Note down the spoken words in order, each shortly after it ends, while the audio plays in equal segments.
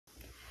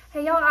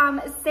Hey y'all, I'm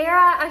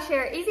Sarah. I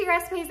share easy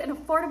recipes in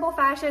affordable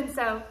fashion,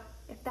 so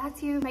if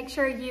that's you, make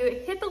sure you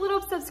hit the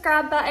little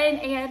subscribe button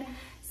and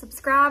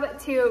subscribe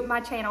to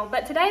my channel.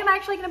 But today I'm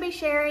actually going to be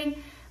sharing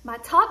my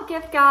top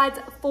gift guides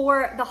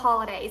for the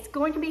holidays.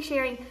 Going to be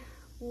sharing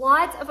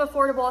lots of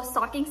affordable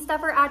stocking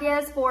stuffer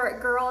ideas for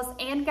girls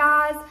and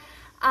guys,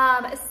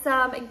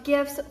 some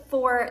gifts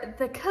for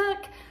the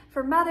cook,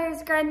 for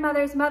mothers,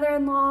 grandmothers,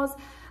 mother-in-laws,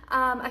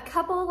 a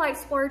couple like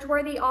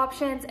splurge-worthy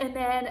options, and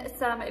then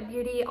some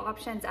beauty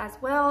options as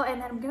well.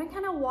 And then I'm gonna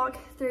kind of walk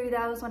through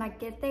those when I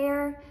get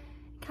there,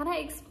 kind of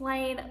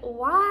explain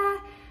why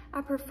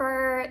I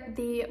prefer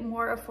the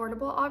more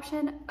affordable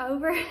option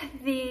over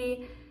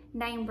the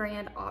name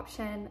brand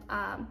option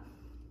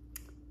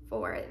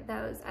for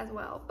those as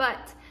well.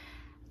 But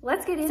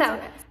let's get into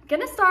it. I'm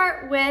gonna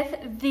start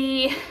with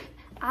the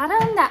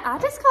item that I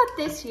just got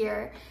this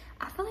year.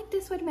 I feel like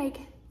this would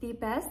make the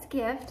best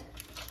gift.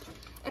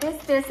 It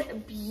is this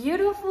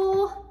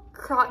beautiful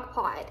crock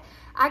pot.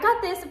 I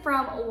got this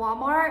from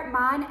Walmart.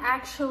 Mine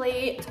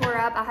actually tore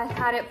up. I have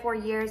had it for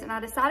years and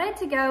I decided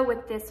to go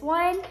with this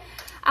one.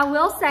 I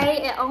will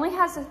say it only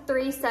has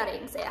 3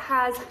 settings. It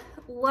has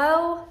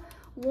low,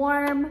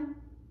 warm,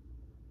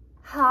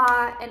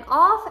 high, and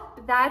off.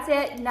 That's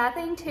it,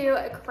 nothing too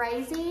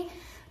crazy.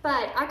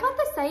 But I got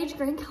the sage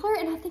green color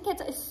and I think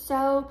it's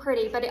so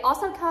pretty. But it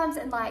also comes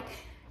in like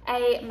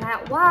a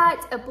matte white,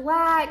 a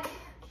black,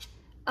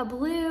 a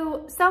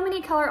blue, so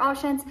many color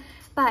options.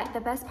 But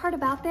the best part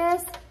about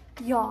this,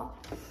 y'all,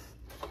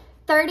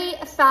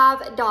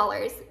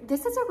 $35.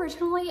 This is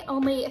originally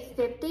only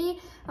 $50.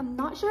 I'm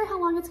not sure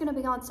how long it's gonna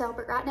be on sale,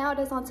 but right now it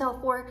is on sale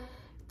for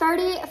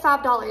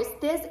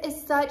 $35. This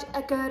is such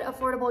a good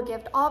affordable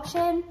gift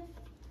option.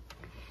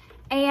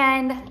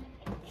 And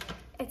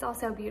it's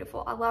also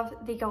beautiful. I love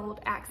the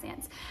gold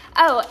accents.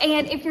 Oh,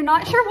 and if you're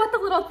not sure what the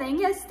little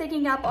thing is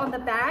sticking up on the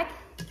back,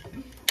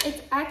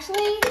 it's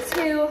actually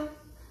to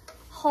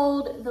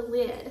hold the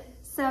lid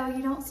so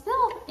you don't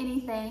spill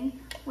anything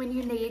when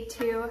you need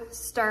to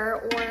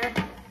stir or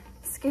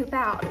scoop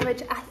out,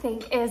 which I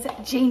think is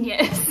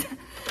genius.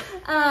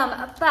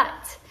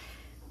 But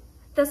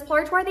the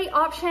splurge-worthy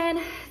option,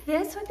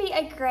 this would be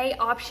a great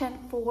option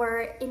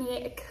for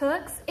any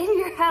cooks in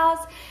your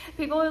house,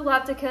 people who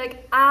love to cook.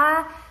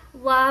 I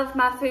love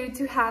my food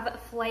to have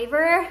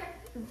flavor.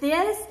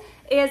 This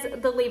is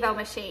the Levo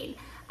machine.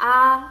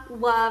 I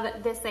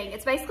love this thing.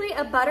 It's basically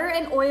a butter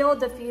and oil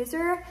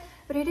diffuser,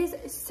 but it is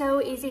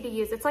so easy to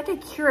use. It's like a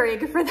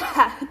Keurig for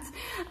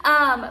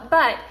that.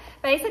 But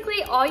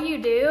basically all you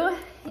do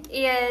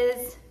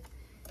is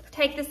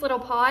take this little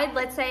pod.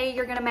 Let's say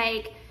you're gonna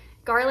make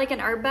garlic and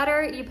herb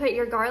butter. You put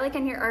your garlic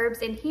and your herbs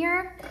in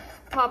here,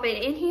 pop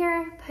it in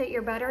here, put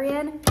your butter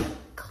in,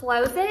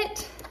 close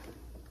it,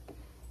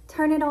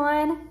 turn it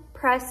on,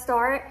 press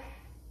start,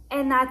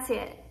 and that's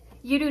it.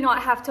 You do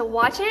not have to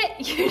watch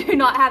it. You do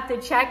not have to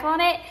check on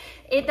it.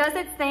 It does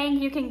its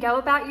thing. You can go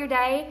about your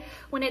day.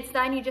 When it's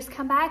done, you just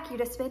come back, you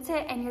dispense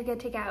it, and you're good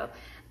to go.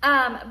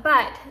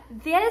 But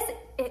this,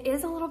 it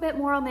is a little bit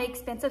more on the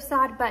expensive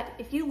side, but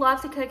if you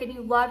love to cook and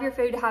you love your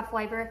food to have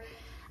flavor,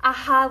 I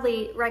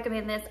highly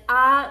recommend this.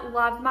 I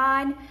love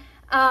mine.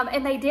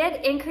 And they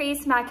did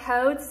increase my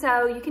code,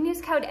 so you can use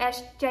code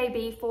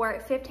SJB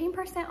for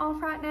 15% off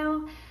right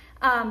now.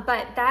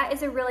 But that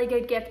is a really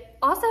good gift.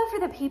 Also for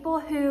the people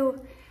who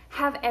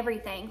have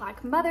everything,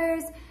 like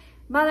mothers,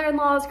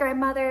 mother-in-laws,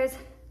 grandmothers.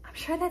 I'm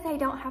sure that they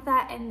don't have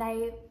that and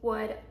they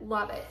would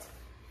love it.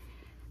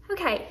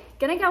 Okay,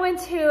 gonna go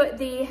into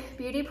the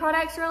beauty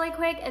products really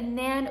quick and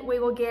then we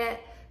will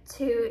get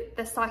to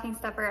the stocking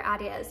stuffer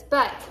ideas.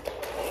 But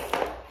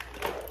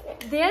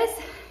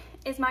this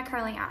is my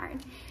curling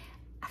iron.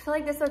 I feel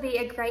like this would be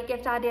a great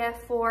gift idea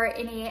for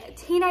any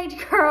teenage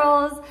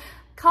girls,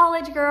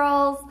 college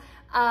girls,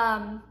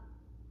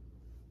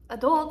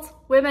 adults,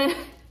 women.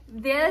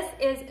 This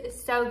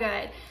is so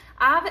good.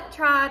 I've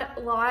tried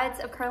lots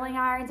of curling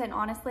irons and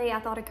honestly,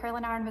 I thought a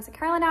curling iron was a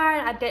curling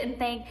iron. I didn't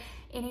think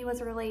any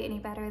was really any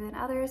better than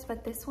others,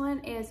 but this one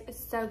is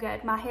so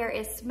good. My hair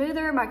is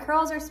smoother, my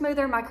curls are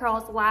smoother, my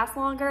curls last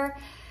longer.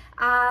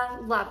 I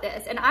love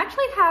this. And I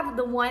actually have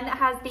the one that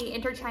has the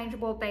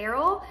interchangeable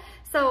barrel.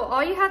 So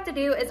all you have to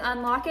do is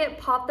unlock it,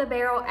 pop the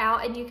barrel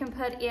out, and you can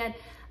put in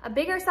a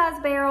bigger size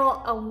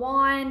barrel, a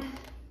wand,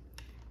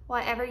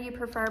 whatever you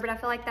prefer, but I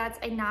feel like that's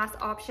a nice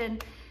option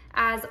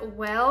as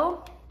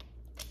well.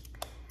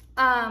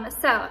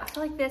 So I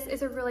feel like this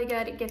is a really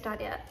good gift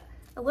idea.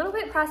 A little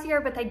bit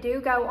pricier, but they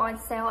do go on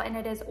sale and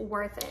it is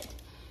worth it.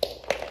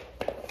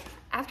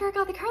 After I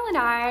got the curling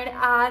iron,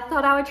 I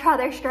thought I would try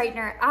their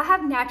straightener. I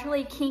have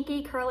naturally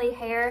kinky curly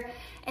hair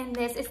and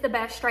this is the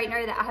best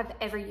straightener that I have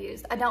ever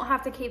used. I don't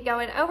have to keep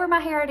going over my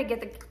hair to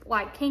get the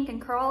like kink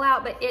and curl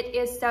out, but it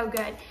is so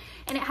good.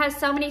 And it has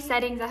so many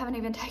settings. I haven't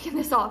even taken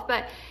this off,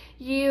 but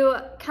you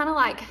kind of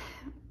like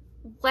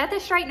let the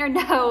straightener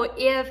know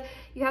if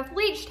you have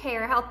bleached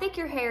hair, how thick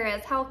your hair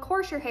is, how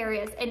coarse your hair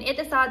is, and it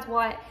decides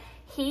what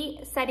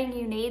heat setting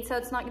you need so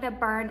it's not gonna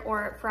burn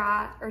or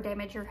fry or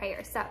damage your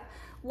hair. So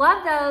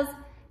love those.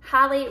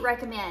 Highly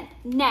recommend.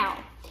 Now,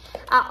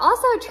 I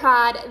also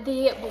tried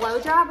the blow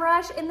dry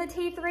brush in the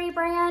T3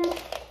 brand.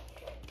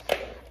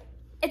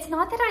 It's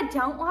not that I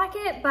don't like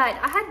it, but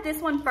I had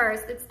this one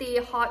first. It's the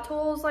Hot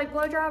Tools like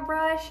blow dry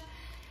brush.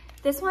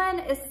 This one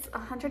is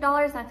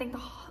 $100, and I think the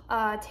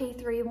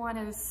T3 one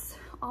is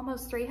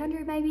almost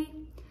 $300 maybe.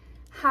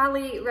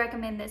 Highly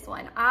recommend this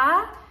one.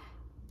 I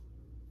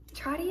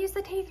try to use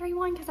the T3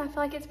 one because I feel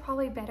like it's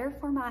probably better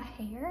for my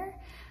hair,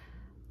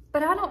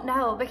 but I don't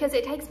know, because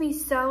it takes me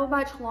so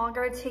much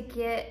longer to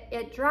get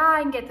it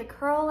dry and get the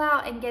curl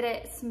out and get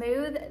it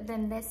smooth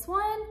than this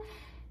one,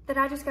 that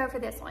I just go for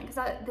this one, because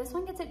this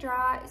one gets it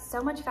dry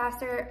so much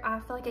faster. I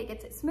feel like it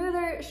gets it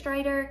smoother,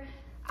 straighter.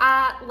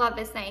 I love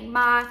this thing.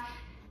 My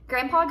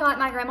grandpa got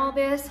my grandma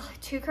this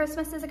 2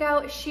 Christmases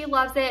ago. She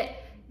loves it.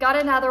 Got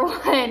another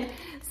one.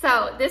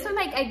 So this would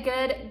make a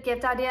good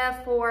gift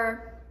idea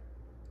for,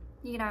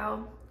 you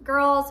know,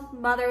 girls,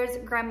 mothers,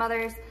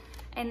 grandmothers,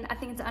 and I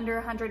think it's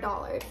under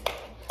 $100.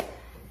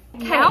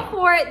 Okay. Now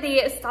for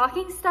the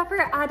stocking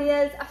stuffer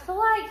ideas. I feel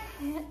like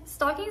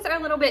stockings are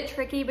a little bit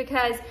tricky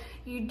because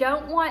you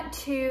don't want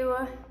to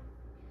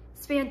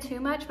spend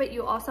too much, but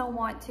you also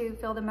want to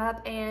fill them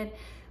up and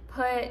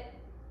put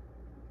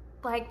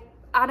like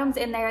items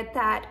in there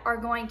that are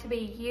going to be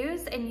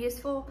used and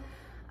useful.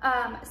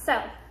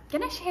 So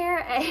gonna share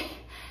a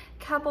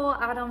couple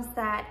items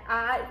that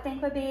I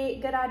think would be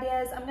good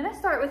ideas. I'm gonna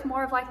start with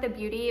more of like the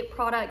beauty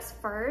products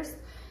first,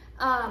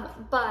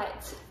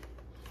 but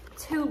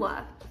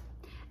Tula.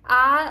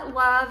 I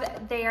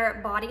love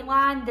their body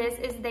line. This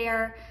is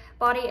their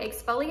body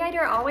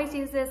exfoliator. I always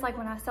use this like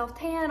when I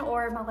self-tan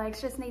or my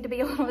legs just need to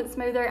be a little bit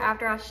smoother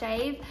after I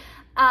shave.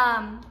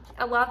 I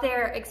love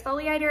their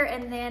exfoliator,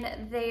 and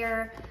then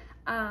their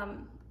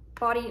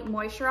body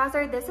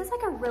moisturizer. This is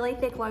like a really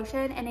thick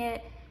lotion and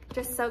it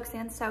just soaks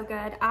in so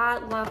good. I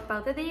love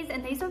both of these,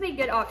 and these would be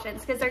good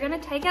options because they're gonna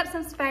take up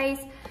some space,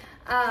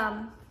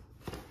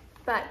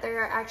 but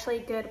they're actually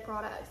good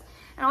products.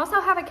 And I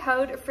also have a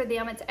code for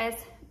them. It's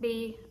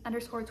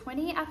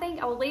SB_20, I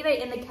think. I will leave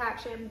it in the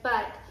caption,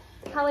 but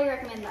highly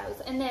recommend those.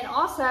 And then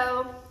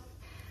also,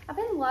 I've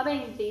been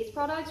loving these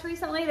products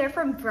recently. They're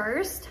from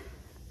Versed.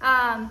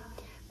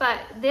 But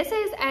this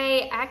is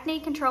a acne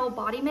control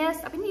body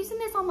mist. I've been using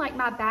this on like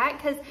my back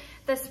because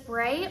the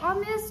spray on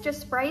this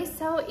just sprays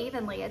so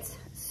evenly. It's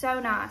so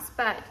nice.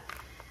 But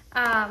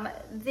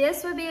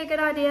this would be a good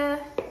idea.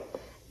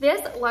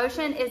 This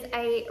lotion is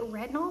a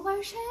retinol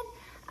lotion.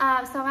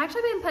 So I've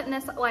actually been putting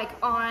this like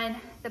on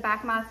the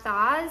back of my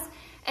thighs,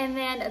 and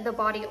then the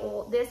body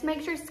oil. This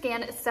makes your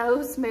skin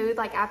so smooth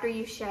like after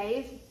you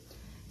shave.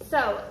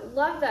 So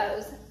love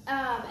those.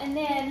 And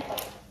then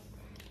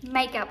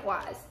makeup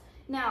wise.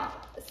 Now,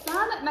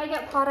 some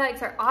makeup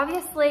products are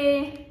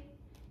obviously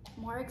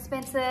more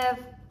expensive.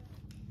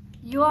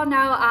 You all know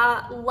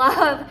I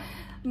love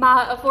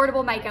my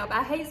affordable makeup.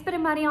 I hate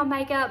spending money on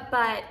makeup,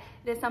 but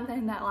it's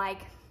something that like,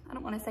 I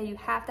don't want to say you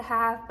have to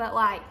have, but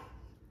like,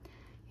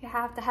 you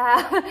have to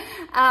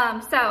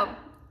have. So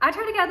I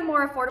try to go the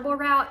more affordable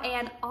route,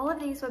 and all of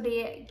these would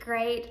be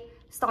great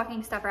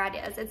stocking stuffer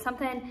ideas. It's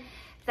something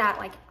that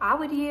like I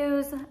would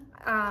use.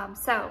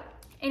 So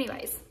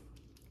anyways,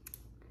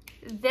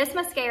 this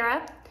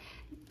mascara,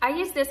 I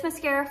use this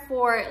mascara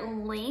for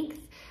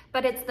length,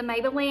 but it's the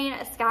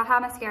Maybelline Sky High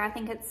mascara. I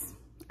think it's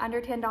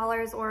under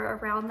 $10 or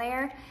around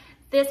there.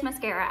 This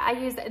mascara, I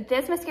use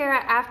this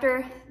mascara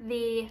after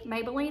the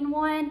Maybelline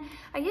one.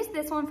 I use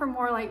this one for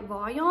more like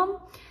volume.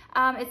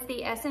 It's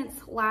the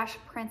Essence Lash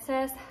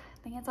Princess.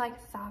 I think it's like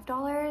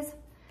 $5,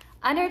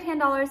 under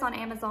 $10 on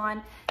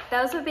Amazon.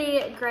 Those would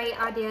be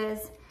great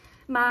ideas.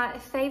 My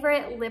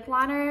favorite lip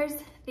liners,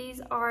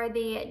 these are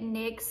the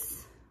NYX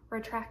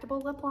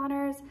retractable lip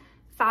liners,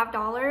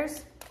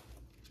 $5.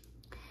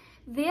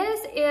 This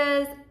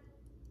is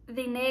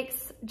the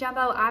NYX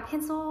Jumbo Eye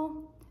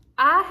Pencil.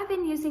 I have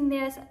been using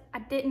this. I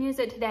didn't use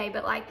it today,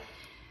 but like,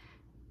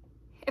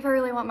 if I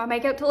really want my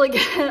makeup to look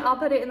good, I'll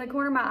put it in the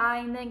corner of my eye,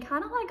 and then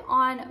kind of like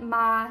on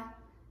my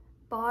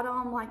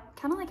bottom, like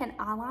kind of like an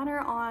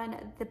eyeliner on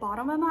the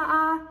bottom of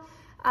my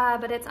eye,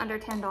 but it's under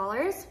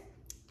 $10.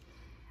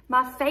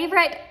 My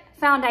favorite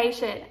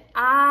foundation.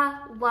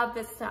 I love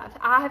this stuff.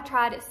 I have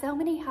tried so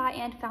many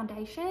high-end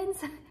foundations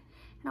and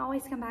I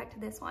always come back to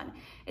this one.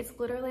 It's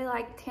literally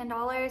like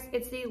 $10.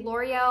 It's the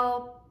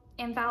L'Oreal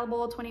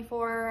Infallible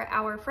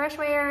 24-Hour Fresh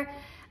Wear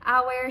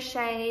Eyewear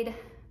Shade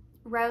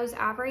Rose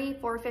Ivory,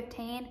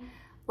 $4.15.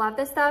 Love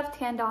this stuff,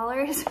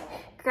 $10.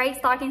 Great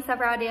stocking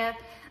stuffer idea.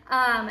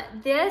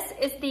 This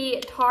is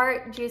the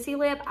Tarte Juicy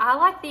Lip. I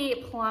like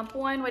the plump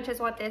one, which is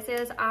what this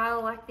is. I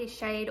like the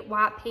shade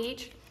White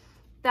Peach.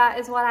 That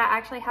is what I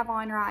actually have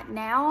on right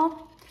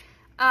now.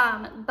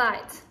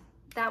 But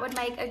that would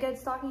make a good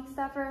stocking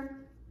stuffer.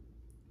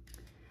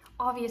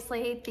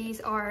 Obviously, these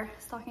are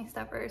stocking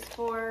stuffers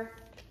for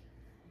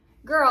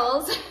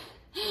girls,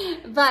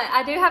 but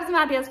I do have some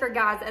ideas for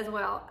guys as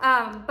well.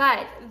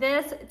 But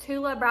this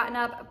Tula Brighten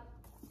Up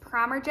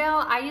Primer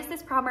Gel, I use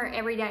this primer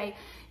every day.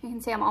 You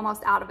can see I'm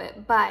almost out of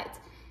it, but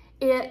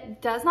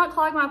It does not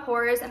clog my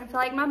pores, and I feel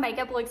like my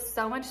makeup looks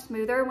so much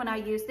smoother when I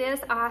use this.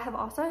 I have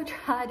also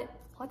tried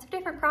lots of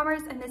different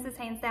primers, and this is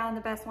hands down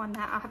the best one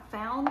that I have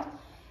found.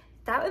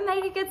 That would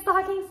make a good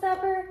stocking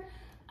stuffer.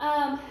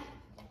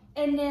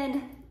 And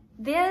then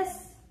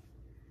this,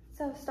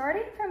 so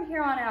starting from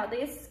here on out,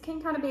 this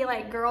can kind of be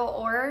like girl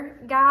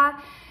or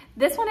guy.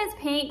 This one is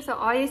pink, so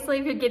obviously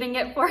if you're getting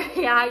it for a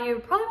guy, you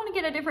probably want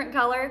to get a different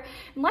color,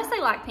 unless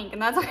they like pink,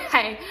 and that's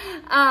okay.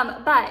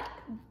 But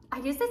I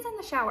use this in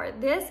the shower.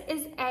 This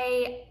is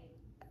a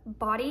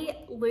body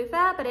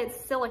loofah, but it's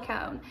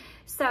silicone.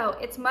 So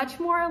it's much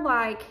more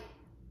like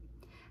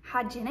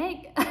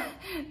hygienic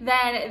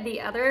than the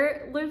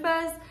other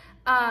loofahs.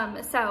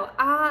 So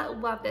I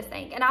love this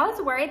thing. And I was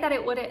worried that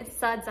it wouldn't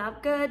suds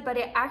up good, but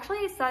it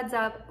actually suds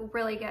up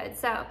really good.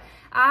 So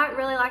I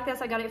really like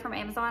this. I got it from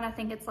Amazon. I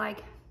think it's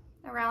like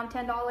around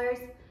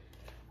 $10.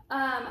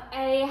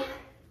 A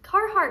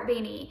Carhartt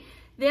beanie.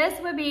 This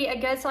would be a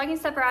good stocking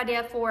stuffer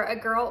idea for a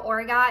girl or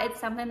a guy. It's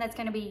something that's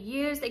going to be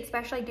used,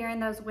 especially during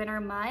those winter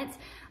months.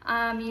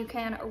 You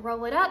can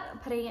roll it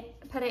up, put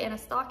it in a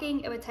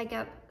stocking. It would take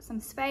up some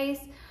space,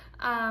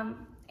 and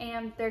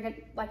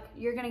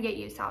you're gonna get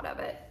use out of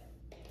it.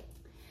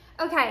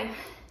 Okay,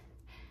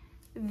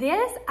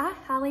 I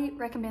highly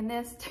recommend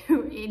this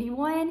to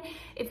anyone.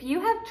 If you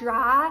have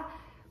dry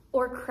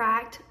or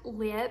cracked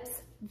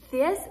lips,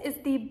 this is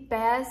the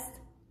best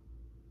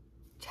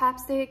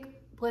chapstick,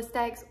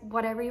 Blistex,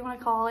 whatever you want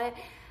to call it.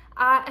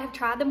 I have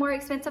tried the more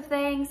expensive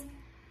things,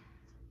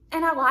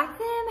 and I like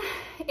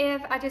them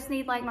if I just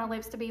need like my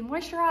lips to be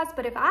moisturized.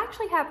 But if I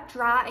actually have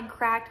dry and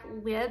cracked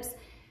lips,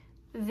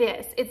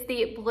 it's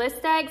the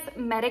Blistex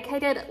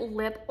medicated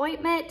lip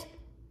ointment.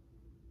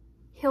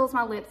 Heals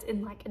my lips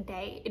in like a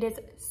day. It is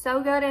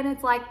so good, and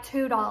it's like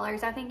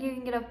 $2. I think you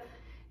can get a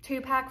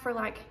 2-pack for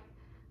like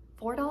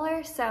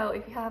 $4. So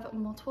if you have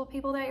multiple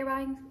people that you're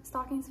buying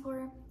stockings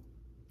for,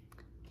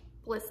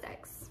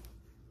 Blistex.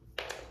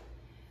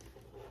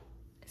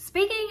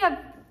 Speaking of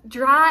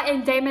dry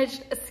and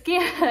damaged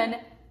skin,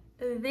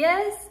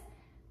 this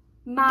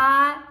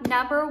my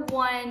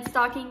 #1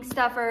 stocking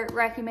stuffer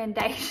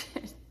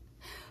recommendation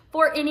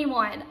for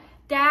anyone.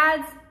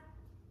 Dads,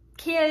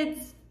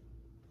 kids,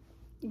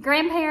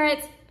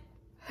 grandparents,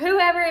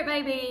 whoever it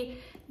may be,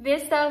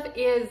 this stuff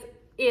is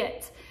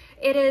it.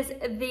 It is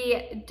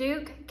the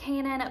Duke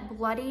Cannon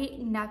Bloody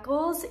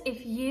Knuckles.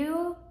 If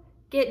you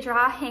get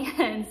dry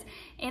hands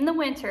in the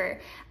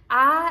winter,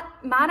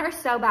 mine are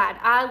so bad.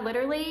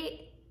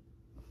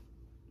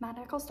 My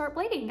knuckles start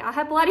bleeding. I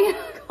have bloody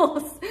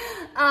knuckles.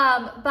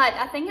 But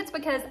I think it's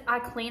because I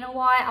clean a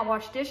lot. I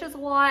wash dishes a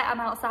lot. I'm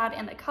outside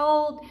in the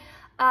cold.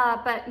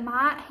 But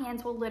my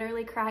hands will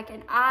literally crack,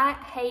 and I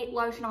hate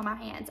lotion on my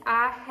hands.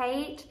 I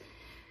hate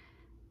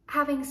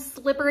having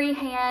slippery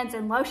hands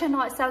and lotion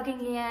not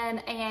soaking in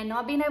and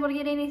not being able to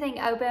get anything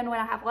open when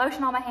I have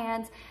lotion on my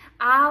hands.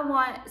 I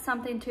want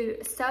something to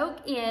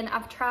soak in.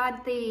 I've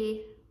tried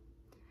the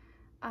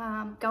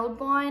Gold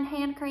Bond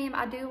hand cream.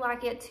 I do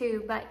like it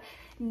too, but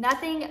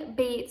nothing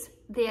beats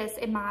this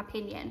in my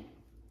opinion.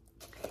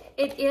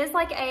 It is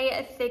like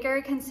a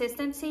thicker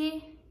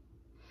consistency.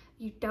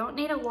 You don't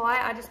need a lot.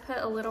 I just put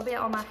a little bit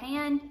on my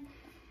hand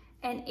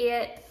and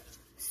it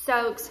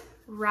soaks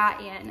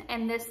right in.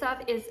 And this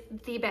stuff is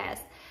the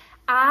best.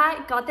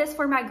 I got this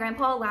for my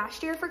grandpa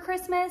last year for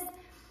Christmas,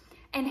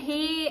 and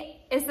he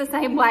is the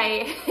same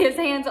way. His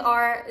hands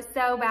are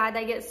so bad.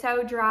 They get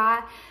so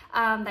dry.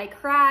 They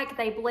crack,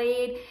 they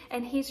bleed,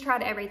 and he's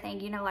tried everything,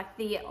 you know, like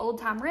the old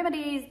time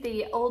remedies,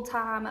 the old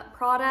time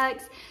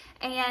products.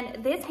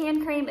 And this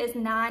hand cream is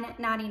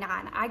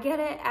 $9.99. I get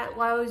it at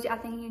Lowe's. I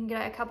think you can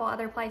get it a couple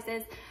other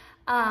places.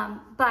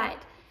 But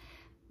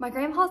my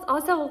grandpa's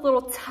also a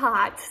little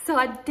tight, so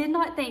I did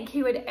not think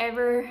he would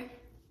ever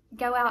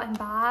go out and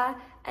buy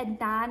a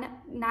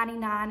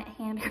 $9.99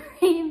 hand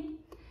cream.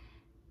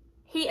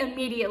 He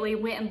immediately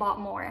went and bought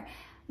more.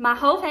 My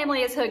whole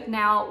family is hooked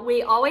now.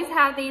 We always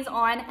have these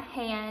on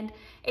hand,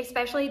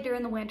 especially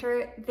during the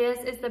winter.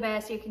 This is the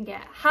best you can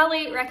get.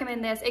 Highly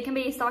recommend this. It can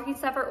be a stocking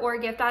stuffer or a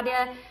gift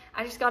idea.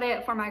 I just got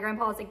it for my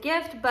grandpa as a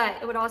gift, but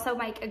it would also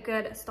make a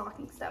good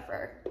stocking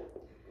stuffer.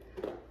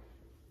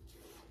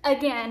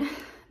 Again,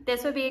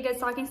 this would be a good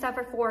stocking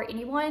stuffer for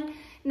anyone.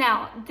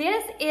 Now,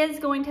 this is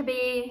going to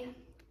be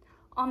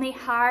on the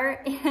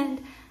higher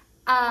end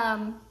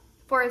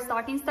for a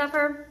stocking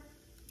stuffer,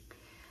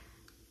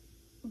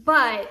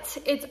 but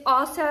it's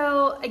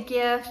also a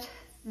gift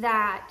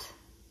that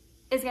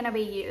is going to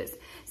be used.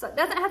 So it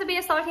doesn't have to be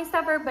a stocking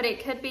stuffer, but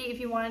it could be if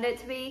you wanted it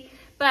to be.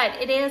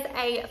 But it is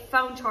a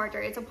phone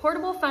charger. It's a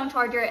portable phone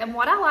charger, and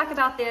what I like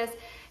about this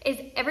is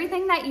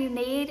everything that you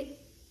need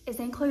is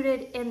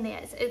included in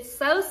this. It's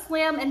so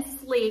slim and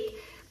sleek,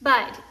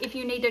 but if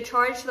you need to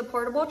charge the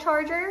portable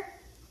charger,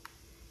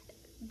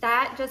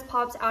 that just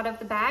pops out of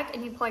the back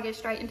and you plug it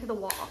straight into the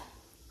wall.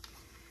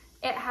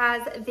 It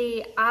has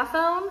the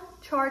iPhone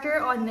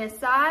charger on this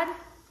side,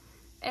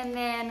 and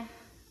then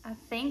I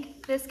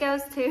think this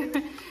goes to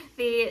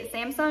the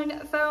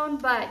Samsung phone,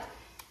 but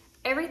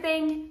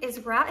everything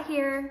is right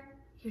here.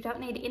 You don't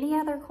need any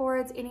other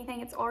cords,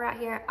 anything. It's all right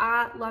here.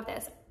 I love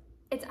this.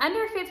 It's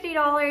under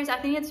 $50.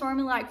 I think it's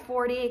normally like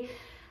 $40.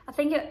 I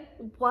think it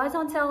was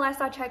on sale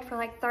last I checked for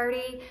like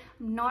 $30.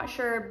 I'm not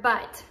sure,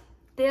 but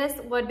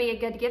this would be a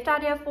good gift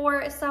idea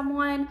for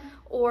someone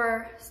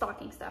or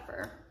stocking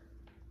stuffer.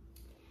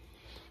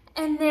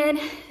 And then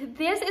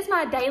this is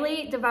my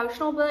daily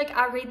devotional book.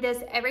 I read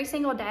this every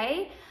single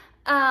day,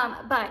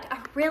 but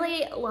I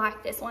really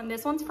like this one.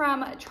 This one's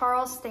from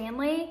Charles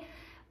Stanley,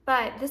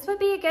 but this would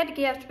be a good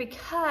gift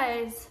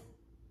because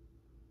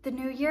the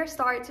new year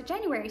starts in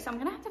January, so I'm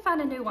gonna have to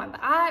find a new one,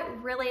 but I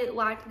really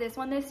liked this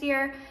one this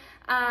year,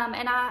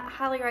 and I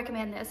highly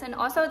recommend this. And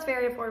also it's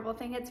very affordable. I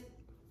think it's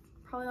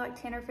probably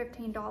like $10 or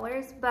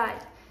 $15,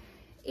 but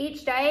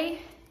each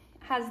day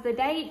has the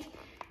date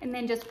and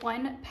then just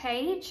one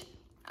page.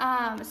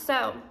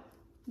 So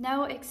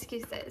no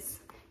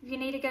excuses. If you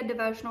need a good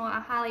devotional, I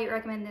highly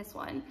recommend this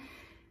one.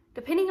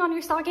 Depending on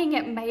your stocking,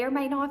 it may or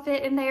may not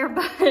fit in there,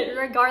 but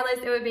regardless,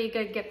 it would be a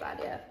good gift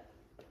idea.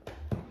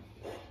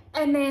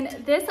 And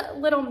then this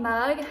little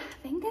mug,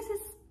 I think this is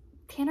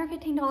 $10 or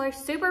 $15,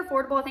 super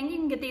affordable. I think you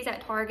can get these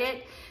at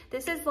Target.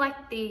 This is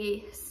like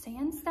the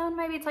sandstone,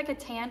 maybe it's like a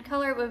tan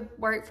color. It would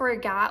work for a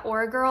guy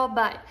or a girl,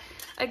 but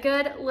a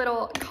good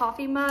little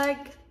coffee mug.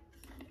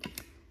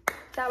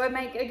 That would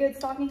make a good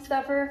stocking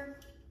stuffer.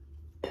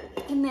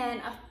 And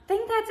then I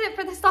think that's it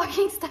for the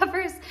stocking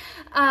stuffers.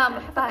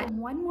 But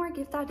one more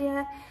gift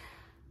idea.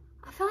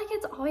 I feel like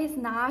it's always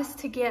nice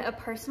to get a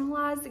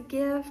personalized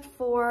gift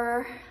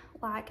for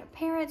like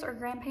parents or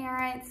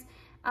grandparents,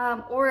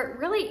 or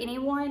really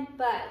anyone,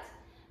 but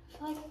I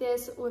feel like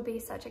this would be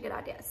such a good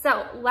idea.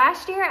 So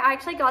last year I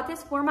actually got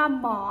this for my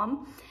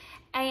mom,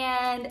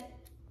 and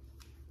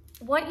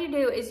what you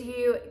do is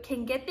you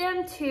can get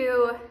them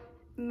to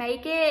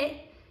make it,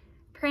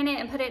 print it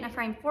and put it in a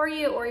frame for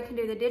you, or you can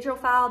do the digital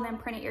file and then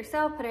print it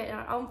yourself, put it in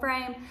an own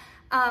frame.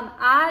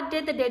 I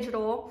did the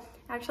digital.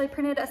 I actually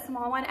printed a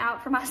small one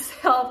out for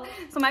myself,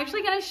 so I'm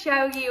actually gonna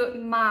show you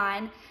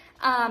mine.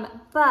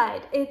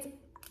 But it's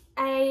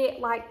a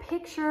like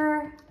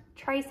picture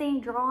tracing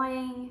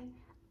drawing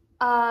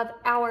of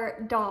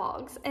our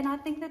dogs, and I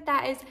think that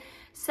that is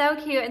so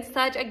cute and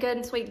such a good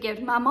and sweet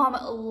gift. My mom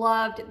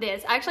loved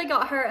this. I actually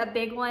got her a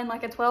big one,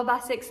 like a 12 by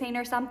 16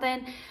 or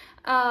something,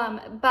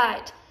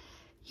 but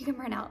you can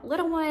print out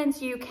little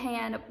ones. You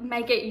can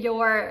make it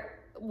your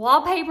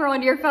wallpaper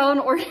on your phone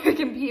or your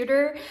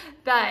computer.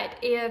 But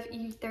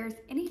if there's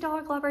any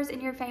dog lovers in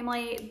your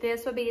family,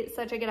 this would be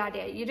such a good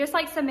idea. You just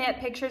like submit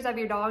pictures of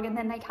your dog, and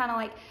then they kind of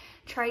like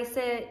trace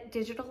it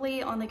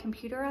digitally on the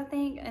computer, I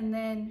think, and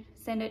then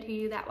send it to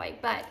you that way.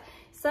 But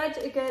such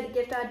a good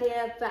gift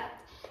idea. But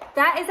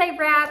that is a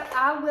wrap.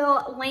 I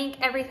will link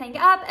everything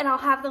up, and I'll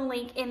have the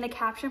link in the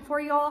caption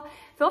for y'all.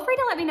 Feel free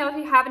to let me know if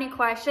you have any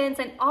questions,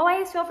 and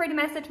always feel free to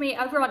message me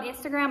over on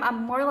Instagram.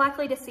 I'm more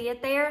likely to see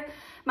it there.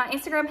 My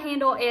Instagram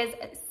handle is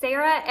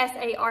Sarah,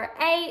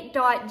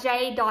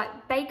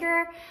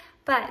 SARA.J.Baker.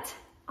 But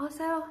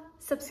also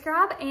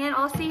subscribe, and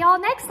I'll see y'all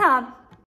next time.